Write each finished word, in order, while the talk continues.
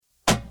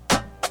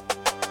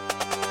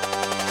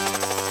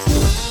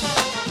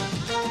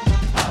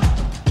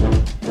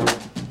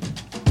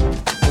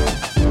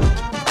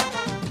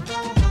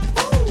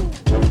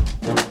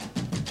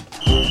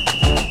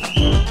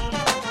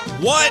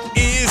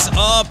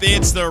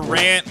It's The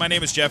Rant. My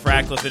name is Jeff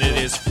Ratcliffe, and it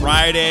is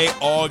Friday,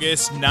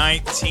 August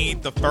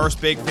 19th, the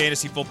first big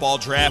fantasy football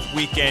draft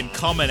weekend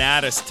coming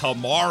at us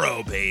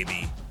tomorrow,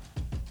 baby.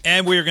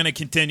 And we're going to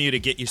continue to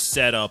get you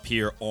set up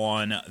here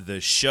on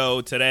the show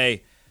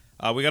today.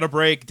 We got to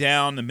break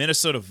down the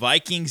Minnesota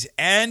Vikings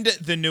and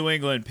the New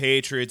England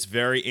Patriots.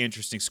 Very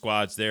interesting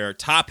squads there.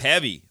 Top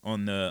heavy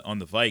on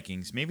the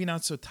Vikings. Maybe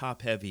not so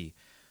top heavy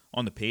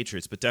on the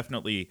Patriots, but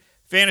definitely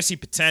fantasy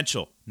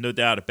potential, no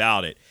doubt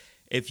about it.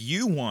 If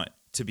you want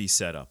to be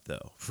set up,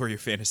 though, for your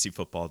fantasy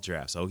football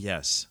drafts, oh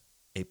yes,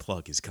 a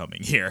plug is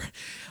coming here.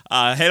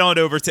 Head on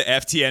over to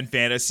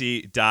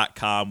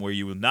ftnfantasy.com, where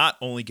you will not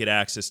only get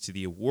access to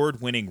the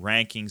award-winning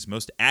rankings,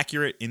 most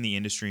accurate in the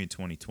industry in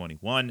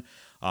 2021,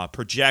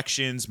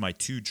 projections, my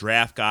 2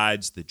 draft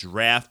guides, the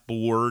draft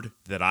board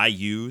that I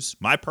use,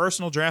 my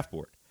personal draft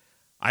board.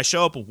 I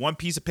show up with one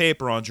piece of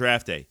paper on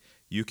draft day.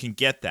 You can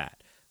get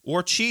that.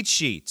 Or cheat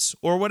sheets,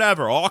 or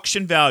whatever,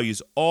 auction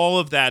values, all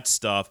of that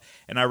stuff.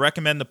 And I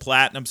recommend the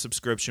Platinum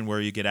subscription, where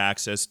you get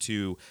access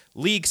to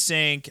League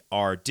Sync,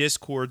 our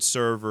Discord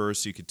server,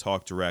 so you can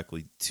talk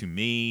directly to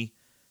me,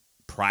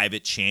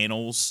 private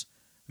channels.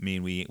 I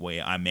mean,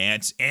 I'm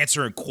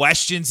answering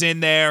questions in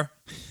there,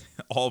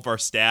 all of our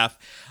staff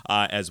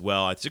as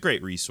well. It's a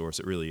great resource,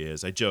 it really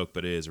is. I joke,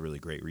 but it is a really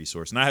great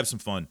resource. And I have some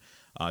fun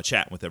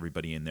chatting with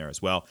everybody in there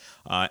as well.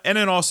 And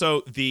then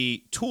also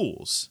the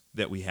tools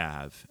that we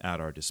have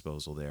at our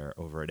disposal there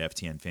over at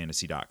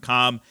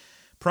ftnfantasy.com.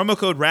 Promo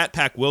code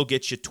RATPACK will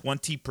get you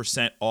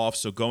 20% off,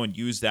 so go and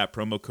use that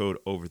promo code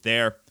over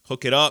there.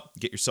 Hook it up,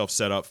 get yourself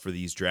set up for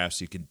these drafts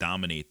so you can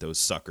dominate those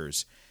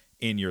suckers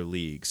in your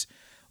leagues.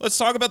 Let's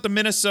talk about the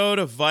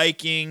Minnesota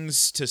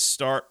Vikings to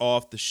start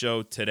off the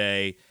show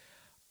today.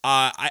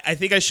 I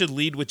think I should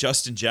lead with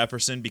Justin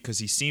Jefferson because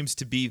he seems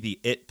to be the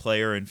it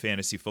player in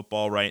fantasy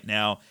football right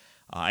now.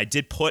 I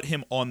did put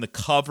him on the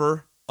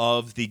cover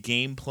of the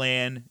game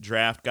plan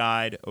draft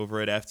guide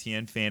over at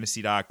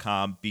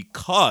ftnfantasy.com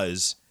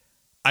because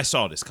I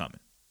saw this coming.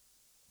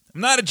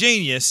 I'm not a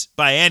genius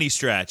by any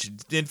stretch.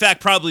 In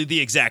fact, probably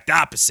the exact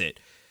opposite.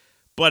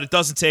 But it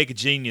doesn't take a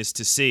genius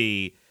to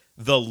see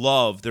the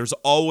love. There's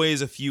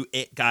always a few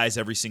it guys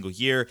every single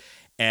year.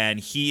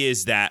 And he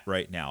is that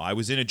right now. I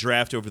was in a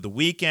draft over the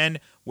weekend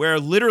where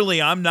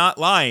literally, I'm not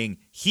lying,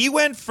 he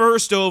went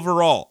first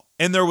overall.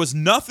 And there was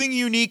nothing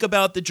unique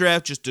about the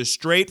draft, just a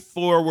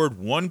straightforward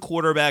one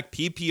quarterback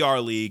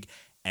PPR league.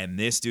 And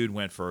this dude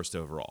went first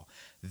overall.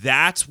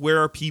 That's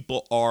where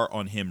people are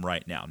on him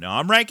right now. Now,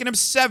 I'm ranking him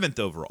 7th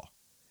overall.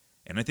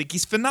 And I think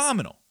he's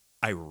phenomenal.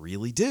 I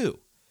really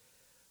do.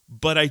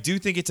 But I do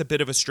think it's a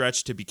bit of a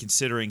stretch to be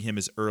considering him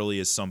as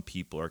early as some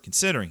people are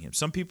considering him.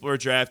 Some people are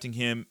drafting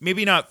him,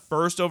 maybe not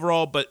first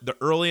overall, but the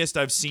earliest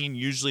I've seen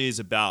usually is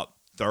about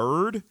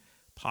 3rd,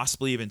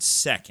 possibly even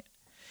 2nd.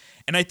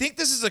 And I think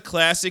this is a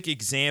classic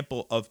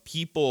example of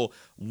people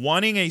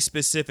wanting a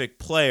specific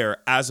player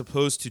as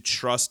opposed to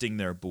trusting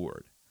their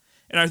board.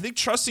 And I think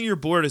trusting your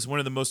board is one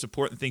of the most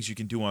important things you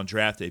can do on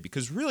draft day,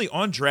 because really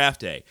on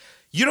draft day,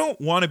 you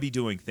don't want to be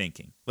doing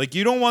thinking. Like,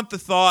 you don't want the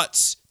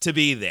thoughts to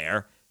be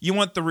there. You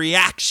want the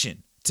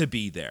reaction to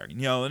be there.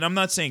 You know, and I'm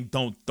not saying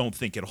don't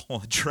think at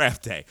all on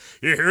draft day.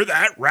 You hear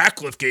that?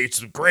 Ratcliffe gave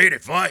some great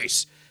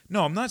advice.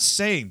 No, I'm not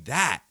saying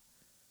that.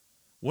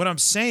 What I'm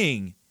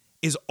saying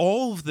is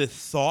all of the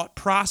thought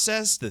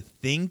process, the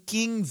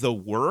thinking, the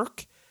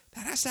work,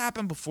 that has to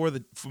happen before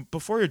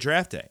your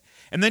draft day.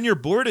 And then your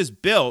board is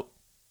built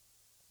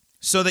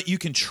so that you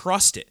can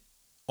trust it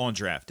on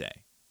draft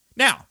day.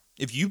 Now,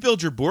 if you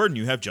build your board and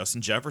you have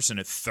Justin Jefferson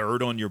at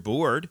 3rd on your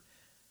board,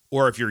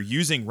 or if you're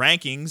using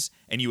rankings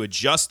and you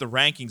adjust the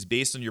rankings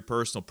based on your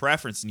personal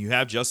preference and you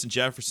have Justin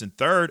Jefferson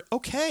 3rd,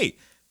 okay.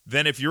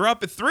 Then if you're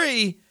up at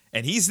 3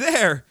 and he's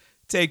there,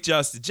 take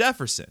Justin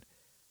Jefferson.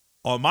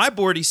 On my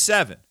board, he's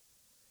 7.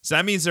 So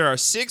that means there are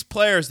 6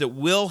 players that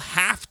will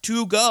have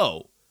to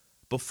go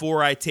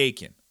before I take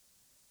him.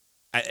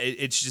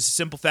 It's just a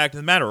simple fact of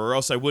the matter, or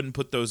else I wouldn't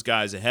put those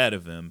guys ahead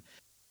of him,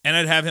 and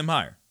I'd have him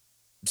higher.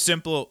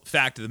 Simple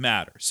fact of the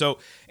matter. So,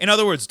 in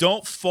other words,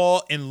 don't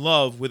fall in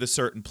love with a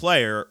certain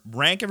player.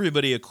 Rank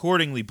everybody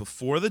accordingly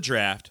before the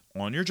draft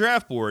on your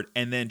draft board,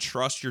 and then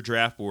trust your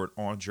draft board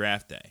on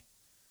draft day.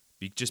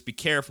 Just be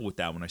careful with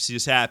that one. I see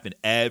this happen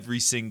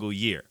every single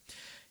year.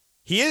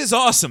 He is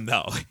awesome,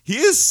 though. He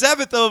is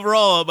 7th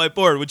overall on my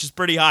board, which is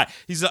pretty high.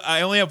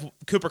 I only have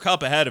Cooper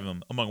Kupp ahead of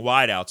him among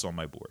wideouts on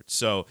my board.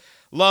 So,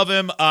 love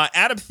him.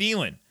 Adam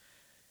Thielen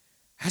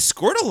has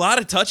scored a lot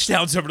of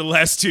touchdowns over the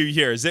last 2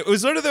 years. It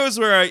was one of those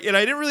where I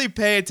didn't really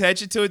pay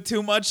attention to it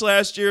too much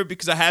last year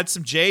because I had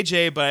some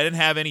JJ, but I didn't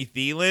have any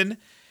Thielen.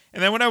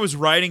 And then when I was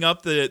writing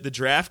up the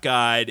draft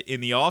guide in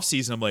the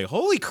offseason, I'm like,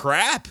 holy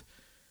crap.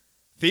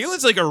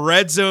 Thielen's like a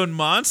red zone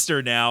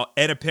monster now,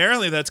 and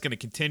apparently that's going to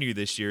continue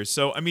this year.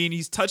 So, I mean,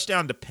 he's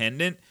touchdown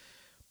dependent,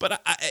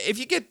 but if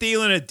you get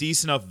Thielen at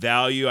decent enough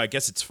value, I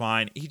guess it's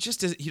fine. He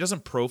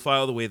doesn't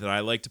profile the way that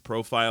I like to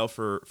profile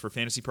for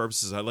fantasy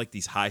purposes. I like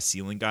these high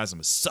ceiling guys. I'm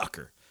a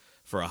sucker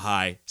for a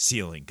high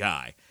ceiling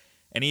guy,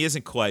 and he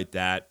isn't quite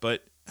that,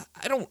 but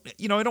I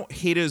don't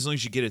hate it as long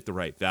as you get it the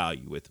right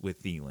value with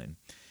Thielen.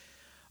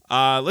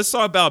 Let's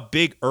talk about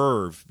Big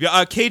Irv.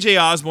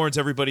 KJ Osborne's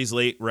everybody's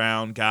late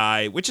round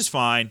guy, which is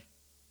fine.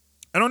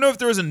 I don't know if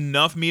there was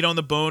enough meat on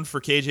the bone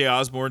for KJ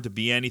Osborne to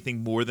be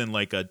anything more than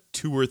like a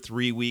 2 or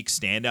 3 week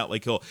standout.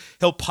 Like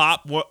he'll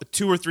pop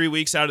 2 or 3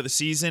 weeks out of the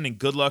season, and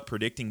good luck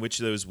predicting which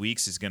of those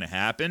weeks is going to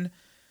happen.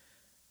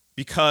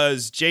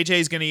 Because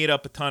JJ's going to eat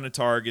up a ton of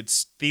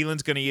targets.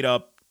 Thielen's going to eat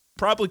up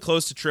probably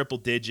close to triple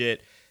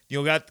digit.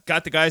 You got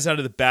the guys out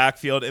of the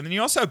backfield, and then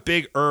you also have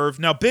Big Irv.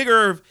 Now Big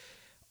Irv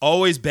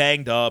always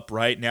banged up.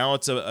 Right now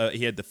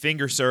he had the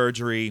finger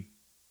surgery,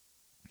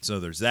 so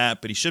there's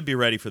that. But he should be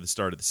ready for the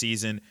start of the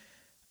season.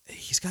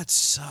 He's got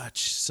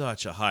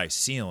such a high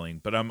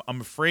ceiling, but I'm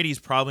afraid he's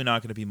probably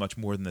not going to be much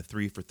more than the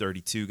 3 for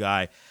 32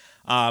 guy.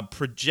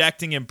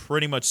 Projecting him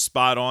pretty much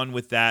spot on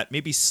with that.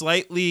 Maybe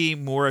slightly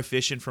more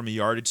efficient from a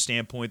yardage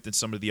standpoint than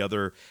some of the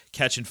other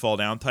catch and fall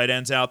down tight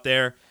ends out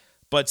there,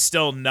 but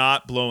still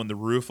not blowing the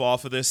roof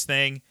off of this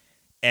thing.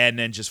 And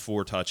then just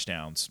 4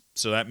 touchdowns.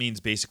 So that means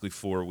basically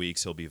 4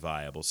 weeks he'll be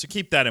viable. So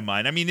keep that in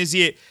mind. I mean, is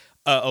he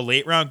a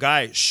late round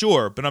guy?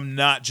 Sure, but I'm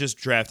not just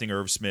drafting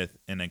Irv Smith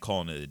and then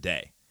calling it a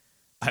day.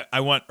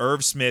 I want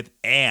Irv Smith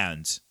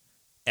and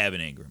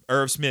Evan Ingram,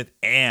 Irv Smith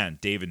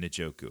and David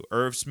Njoku,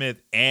 Irv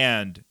Smith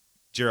and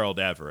Gerald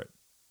Everett,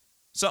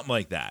 something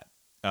like that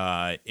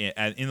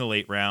in the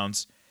late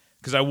rounds,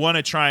 because I want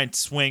to try and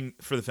swing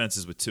for the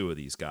fences with 2 of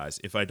these guys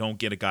if I don't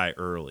get a guy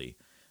early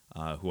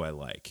who I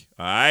like.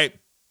 All right,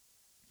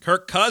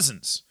 Kirk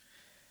Cousins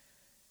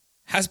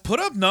has put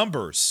up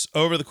numbers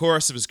over the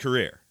course of his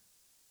career,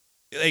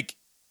 like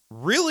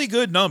really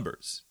good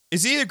numbers.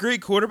 Is he a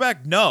great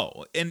quarterback?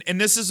 No. And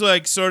this is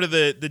like sort of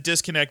the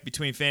disconnect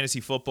between fantasy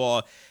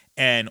football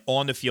and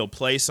on the field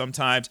play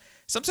sometimes.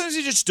 Sometimes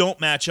you just don't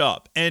match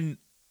up. And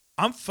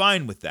I'm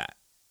fine with that.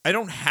 I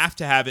don't have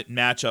to have it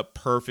match up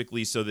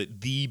perfectly so that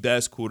the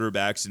best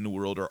quarterbacks in the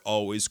world are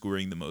always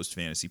scoring the most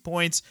fantasy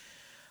points,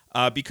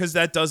 because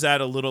that does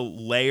add a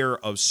little layer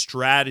of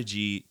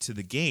strategy to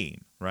the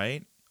game,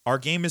 right? Our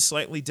game is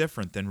slightly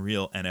different than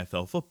real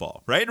NFL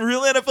football, right? In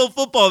real NFL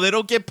football, they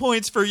don't get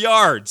points for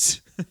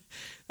yards.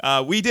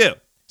 We do.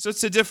 So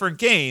it's a different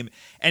game,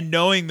 and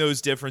knowing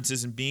those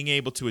differences and being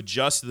able to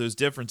adjust to those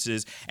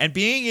differences and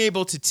being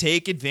able to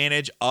take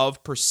advantage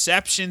of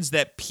perceptions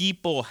that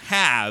people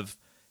have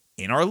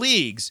in our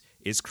leagues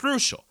is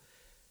crucial.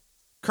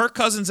 Kirk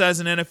Cousins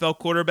as an NFL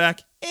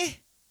quarterback,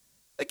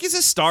 like he's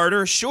a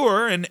starter,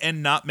 sure,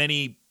 and not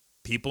many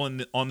people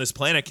on this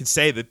planet can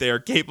say that they are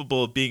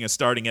capable of being a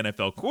starting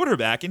NFL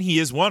quarterback, and he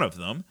is one of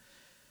them.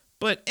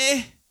 But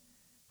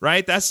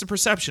right? That's the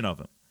perception of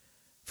him.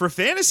 For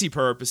fantasy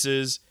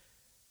purposes,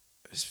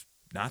 it's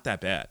not that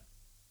bad.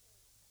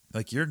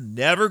 Like, you're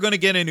never going to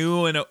get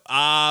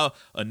a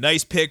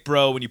nice pick,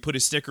 bro, when you put a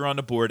sticker on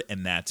the board,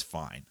 and that's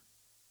fine.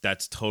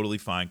 That's totally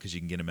fine because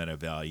you can get him at a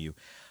value.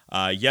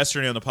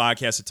 Yesterday on the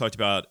podcast, I talked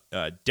about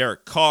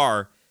Derek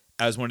Carr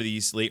as one of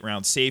these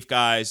late-round safe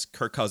guys.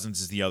 Kirk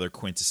Cousins is the other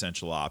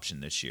quintessential option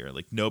this year.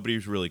 Like,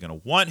 nobody's really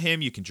going to want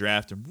him. You can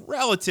draft him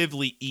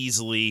relatively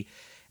easily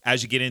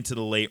as you get into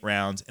the late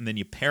rounds, and then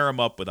you pair him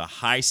up with a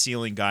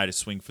high-ceiling guy to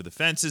swing for the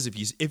fences.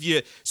 If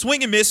you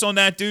swing and miss on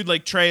that dude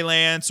like Trey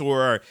Lance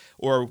or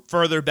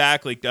further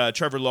back like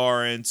Trevor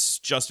Lawrence,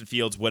 Justin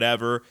Fields,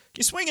 whatever,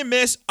 you swing and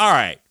miss, all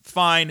right,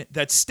 fine,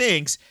 that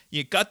stinks.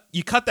 You cut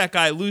that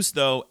guy loose,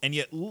 though, and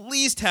you at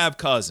least have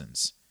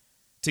Cousins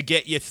to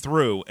get you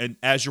through, and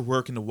as you're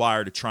working the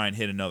wire to try and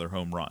hit another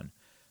home run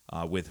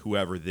with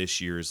whoever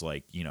this year's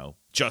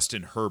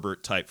Justin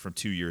Herbert type from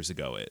 2 years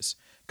ago is.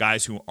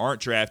 Guys who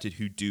aren't drafted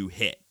who do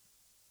hit.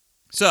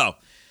 So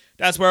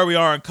that's where we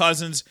are on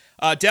Cousins.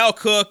 Dalvin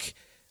Cook,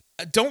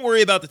 don't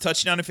worry about the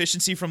touchdown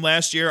efficiency from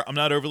last year. I'm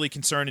not overly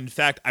concerned. In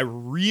fact, I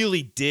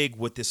really dig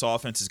what this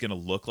offense is going to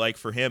look like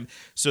for him.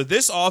 So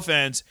this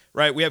offense,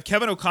 right, we have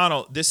Kevin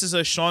O'Connell. This is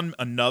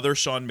another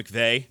Sean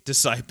McVay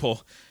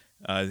disciple.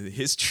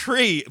 His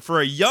tree,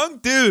 for a young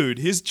dude,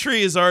 his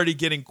tree is already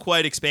getting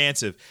quite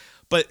expansive.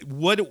 But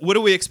what do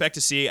we expect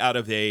to see out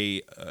of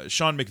a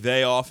Sean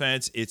McVay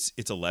offense? It's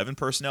 11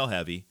 personnel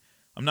heavy.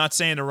 I'm not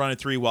saying to run it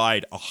 3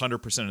 wide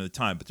 100% of the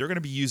time, but they're going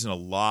to be using a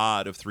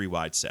lot of 3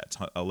 wide sets,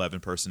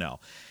 11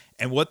 personnel.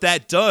 And what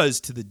that does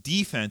to the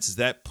defense is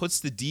that puts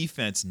the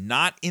defense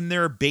not in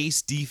their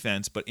base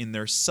defense, but in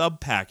their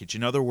sub package.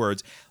 In other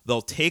words,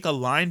 they'll take a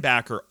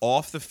linebacker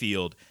off the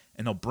field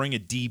and they'll bring a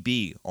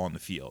DB on the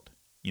field.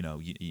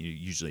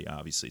 Usually,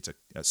 obviously, it's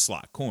a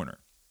slot corner.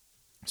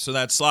 So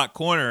that slot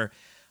corner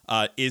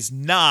is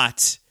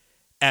not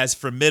as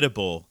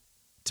formidable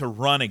to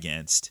run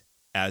against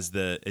as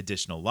the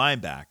additional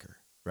linebacker,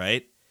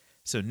 right?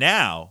 So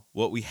now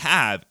what we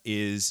have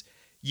is,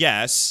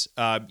 yes,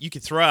 you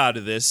could throw out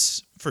of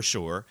this for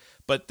sure,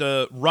 but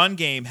the run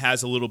game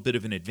has a little bit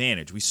of an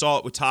advantage. We saw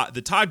it with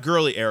the Todd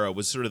Gurley era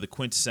was sort of the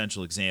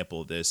quintessential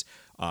example of this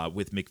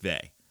with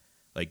McVay.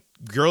 Like,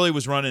 Gurley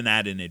was running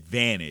at an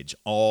advantage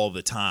all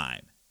the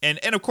time. And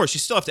of course, you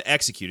still have to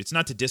execute. It's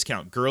not to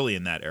discount Gurley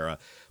in that era,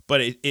 but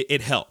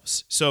it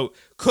helps. So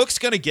Cook's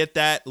going to get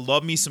that.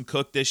 Love me some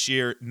Cook this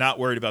year. Not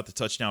worried about the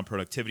touchdown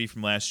productivity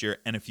from last year.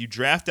 And if you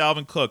draft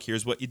Dalvin Cook,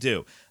 here's what you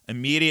do.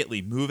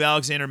 Immediately move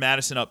Alexander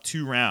Mattison up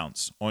 2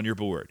 rounds on your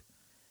board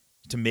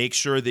to make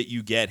sure that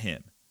you get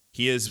him.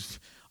 He is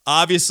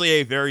obviously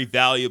a very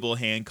valuable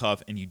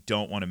handcuff, and you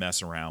don't want to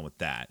mess around with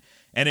that.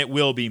 And it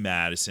will be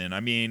Madison. I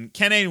mean,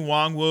 Kene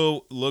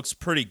Nwangwu looks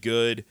pretty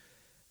good.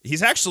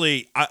 He's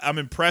actually, I'm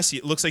impressed.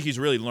 It looks like he's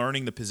really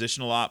learning the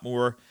position a lot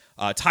more.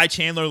 Ty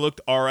Chandler looked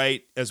all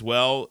right as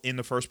well in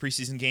the first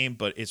preseason game,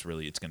 but it's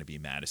going to be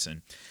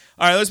Madison.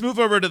 All right, let's move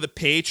over to the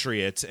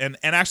Patriots. And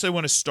actually, I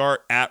want to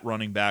start at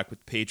running back with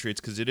the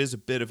Patriots because it is a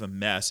bit of a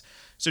mess.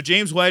 So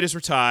James White is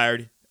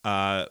retired.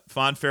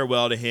 Fond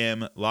farewell to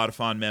him. A lot of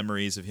fond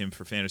memories of him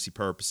for fantasy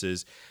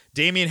purposes.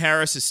 Damian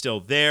Harris is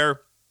still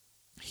there.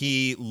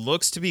 He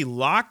looks to be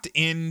locked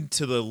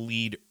into the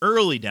lead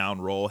early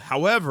down role.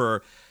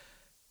 However,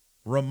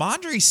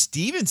 Ramondre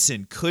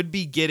Stevenson could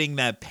be getting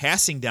that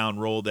passing down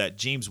role, that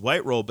James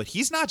White role, but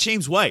he's not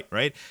James White,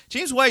 right?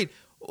 James White,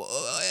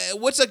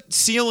 what's a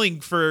ceiling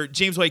for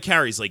James White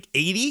carries? Like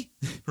 80,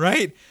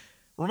 right?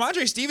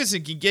 Ramondre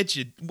Stevenson can get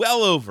you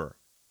well over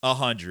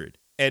 100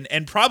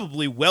 and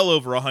probably well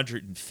over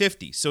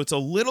 150. So it's a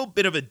little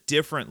bit of a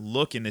different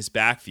look in this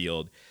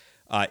backfield.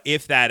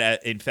 If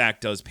that, in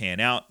fact, does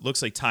pan out.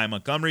 Looks like Ty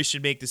Montgomery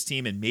should make this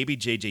team, and maybe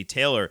J.J.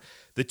 Taylor.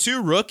 The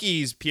 2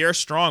 rookies, Pierre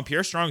Strong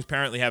is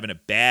apparently having a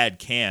bad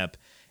camp,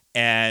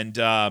 and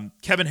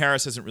Kevin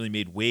Harris hasn't really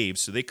made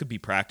waves, so they could be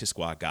practice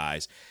squad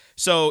guys.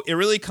 So it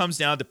really comes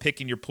down to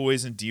picking your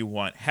poison. Do you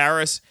want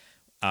Harris,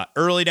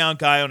 early down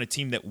guy on a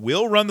team that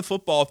will run the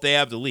football if they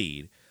have the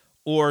lead,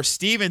 or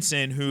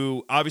Stevenson,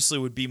 who obviously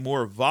would be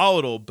more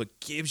volatile but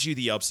gives you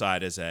the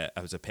upside as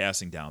a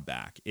passing down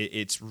back?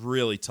 It's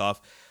really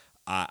tough.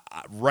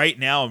 Right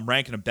now, I'm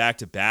ranking them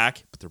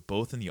back-to-back, but they're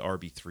both in the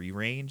RB3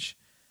 range.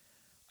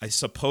 I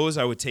suppose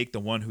I would take the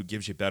one who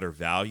gives you better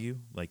value,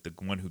 like the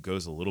one who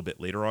goes a little bit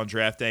later on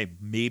draft day.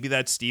 Maybe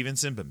that's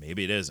Stevenson, but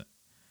maybe it isn't.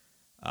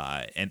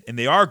 And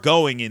they are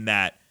going in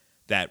that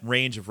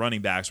range of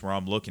running backs where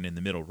I'm looking in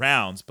the middle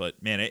rounds,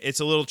 but, man, it's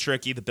a little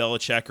tricky. The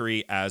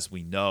Belichickery, as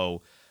we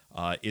know,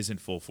 is in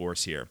full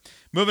force here.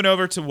 Moving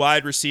over to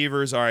wide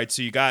receivers. All right,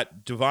 so you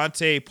got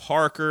Devontae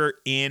Parker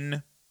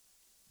in.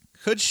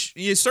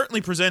 He certainly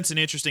presents an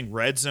interesting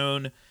red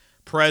zone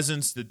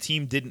presence the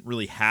team didn't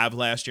really have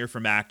last year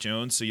for Mac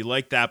Jones, so you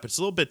like that, but it's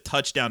a little bit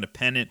touchdown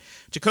dependent.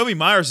 Jacoby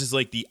Myers is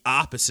like the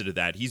opposite of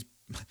that.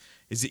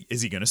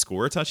 Is he going to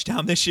score a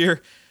touchdown this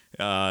year?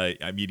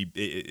 I mean,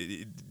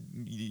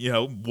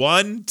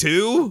 1,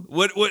 2.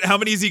 What? How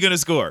many is he going to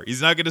score?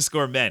 He's not going to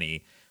score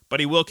many, but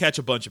he will catch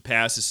a bunch of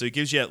passes, so he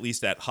gives you at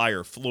least that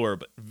higher floor,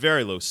 but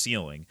very low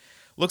ceiling.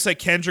 Looks like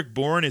Kendrick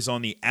Bourne is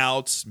on the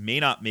outs, may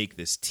not make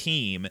this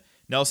team.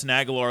 Nelson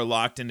Aguilar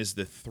locked in as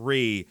the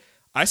 3.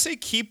 I say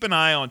keep an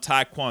eye on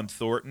Tyquan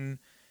Thornton.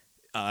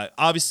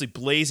 Obviously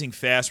blazing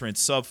fast, ran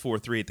sub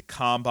 4.3 at the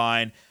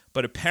combine,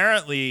 but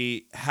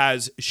apparently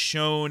has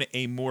shown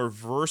a more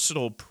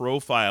versatile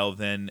profile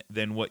than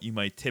what you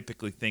might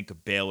typically think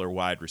of Baylor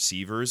wide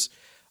receivers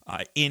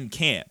in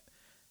camp.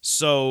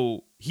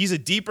 So he's a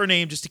deeper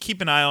name just to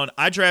keep an eye on.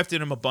 I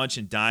drafted him a bunch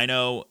in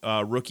Dino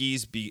rookie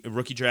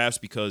drafts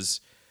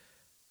because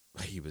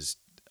he was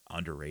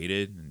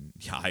underrated and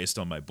highest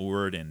on my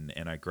board, and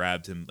I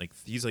grabbed him. Like,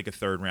 he's like a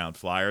 3rd round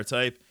flyer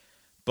type,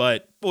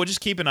 but we'll just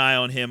keep an eye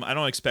on him. I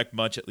don't expect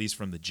much, at least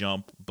from the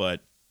jump,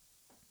 but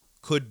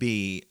could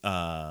be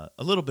a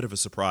little bit of a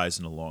surprise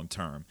in the long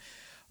term.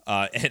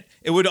 And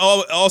it would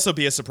also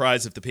be a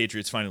surprise if the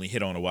Patriots finally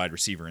hit on a wide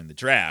receiver in the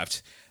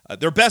draft.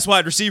 Their best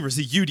wide receiver is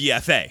the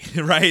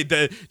UDFA, right?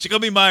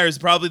 Jacoby Myers is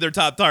probably their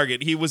top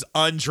target. He was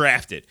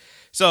undrafted.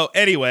 So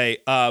anyway,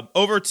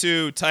 over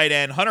to tight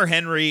end. Hunter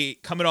Henry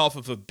coming off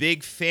of a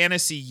big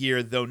fantasy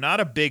year, though not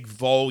a big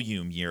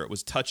volume year. It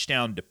was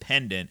touchdown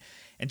dependent.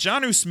 And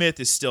Jonnu Smith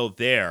is still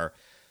there.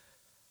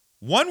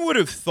 One would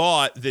have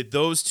thought that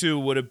those two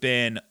would have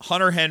been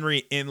Hunter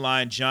Henry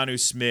inline, Jonnu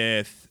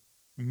Smith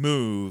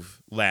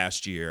move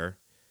last year,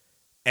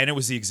 and it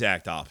was the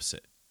exact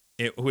opposite.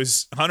 It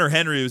was Hunter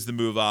Henry was the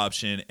move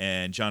option,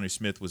 and Jonnu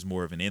Smith was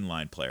more of an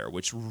inline player,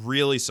 which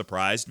really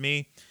surprised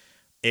me.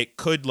 It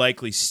could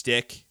likely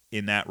stick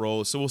in that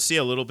role, so we'll see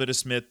a little bit of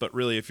Smith, but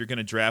really if you're going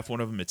to draft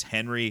one of them, it's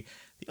Henry.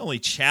 The only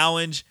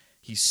challenge,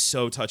 he's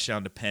so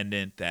touchdown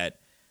dependent that,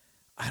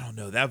 I don't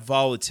know, that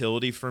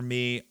volatility for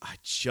me, I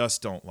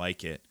just don't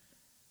like it.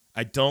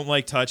 I don't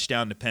like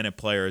touchdown dependent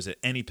players at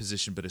any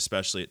position, but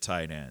especially at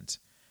tight ends.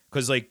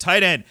 Because, like,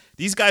 tight end,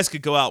 these guys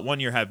could go out one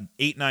year, have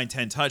 8, 9,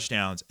 10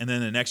 touchdowns, and then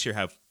the next year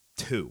have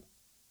 2.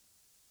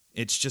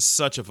 It's just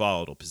such a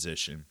volatile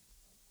position.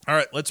 All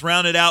right, let's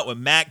round it out with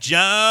Mac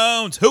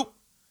Jones.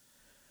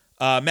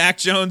 Mac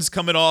Jones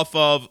coming off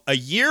of a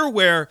year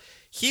where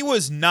he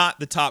was not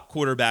the top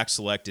quarterback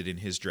selected in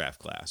his draft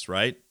class,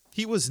 right?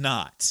 He was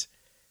not.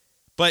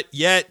 But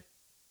yet,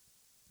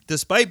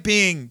 despite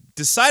being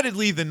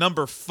decidedly the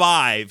number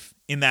 5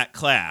 in that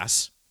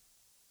class,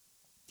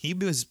 he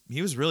was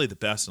really the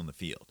best on the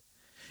field.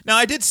 Now,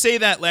 I did say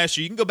that last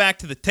year. You can go back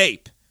to the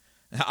tape.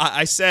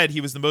 I said he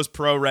was the most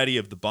pro-ready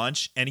of the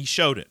bunch, and he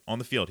showed it on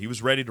the field. He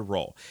was ready to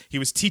roll. He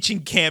was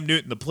teaching Cam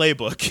Newton the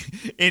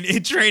playbook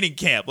in training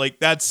camp. Like,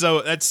 that's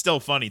still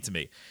funny to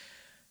me.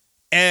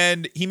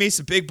 And he made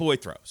some big boy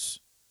throws.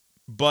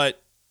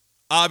 But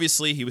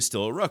obviously, he was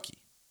still a rookie.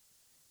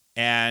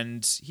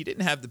 And he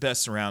didn't have the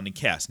best surrounding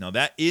cast. Now,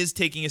 that is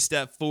taking a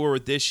step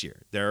forward this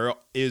year. There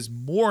is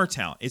more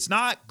talent. It's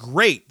not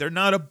great. They're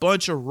not a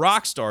bunch of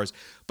rock stars.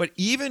 But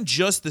even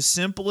just the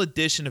simple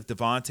addition of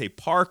Devontae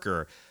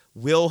Parker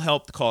will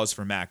help the cause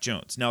for Mac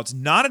Jones. Now, it's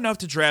not enough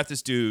to draft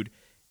this dude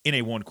in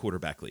a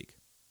one-quarterback league.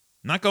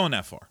 Not going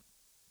that far.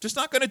 Just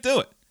not going to do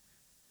it.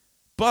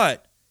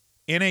 But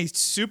in a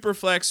super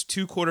flex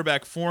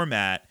two-quarterback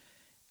format,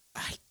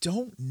 I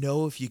don't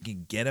know if you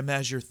can get him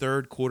as your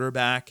third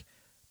quarterback,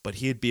 but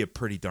he'd be a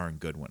pretty darn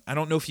good one. I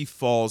don't know if he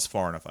falls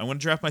far enough. I want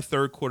to draft my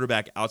third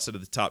quarterback outside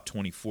of the top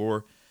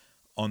 24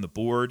 on the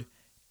board,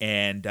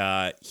 and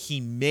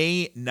he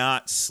may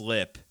not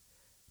slip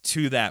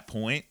to that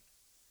point.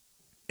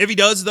 If he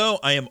does, though,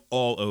 I am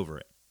all over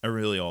it. I'm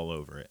really all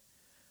over it.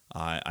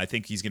 I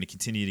think he's going to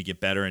continue to get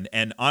better,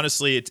 and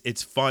honestly,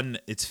 it's fun.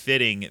 It's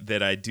fitting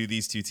that I do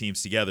these two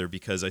teams together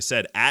because I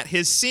said at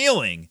his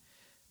ceiling,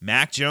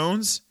 Mac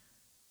Jones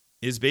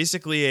is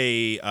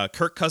basically a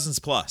Kirk Cousins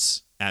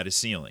plus at his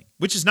ceiling,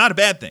 which is not a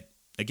bad thing.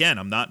 Again,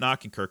 I'm not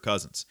knocking Kirk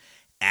Cousins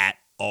at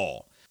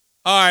all.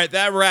 All right,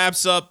 that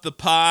wraps up the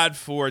pod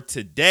for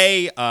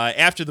today.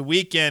 After the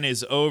weekend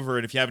is over,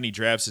 and if you have any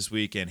drafts this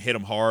weekend, hit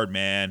them hard,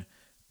 man.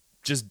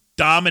 Just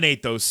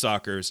dominate those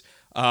suckers.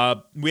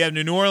 We have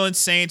New Orleans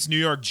Saints, New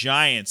York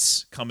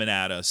Giants coming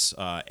at us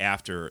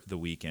after the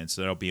weekend,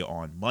 so that'll be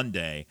on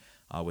Monday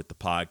with the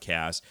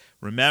podcast.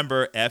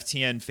 Remember,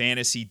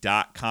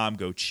 ftnfantasy.com.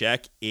 Go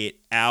check it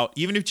out.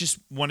 Even if you just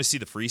want to see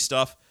the free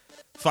stuff,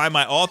 find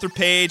my author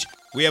page.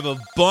 We have a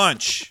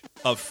bunch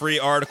of free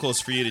articles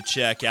for you to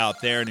check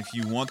out there. And if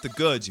you want the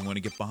goods, you want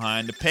to get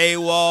behind the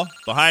paywall,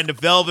 behind the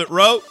velvet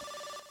rope,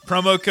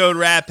 promo code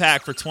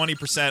RATPACK for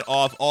 20%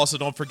 off. Also,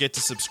 don't forget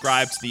to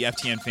subscribe to the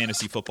FTN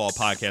Fantasy Football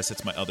Podcast.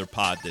 That's my other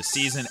pod this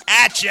season.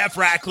 At Jeff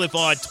Ratcliffe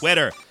on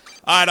Twitter.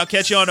 All right, I'll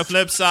catch you on the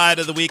flip side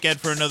of the weekend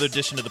for another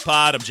edition of the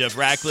pod. I'm Jeff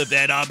Ratcliffe,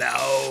 and I'm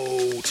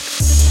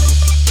out.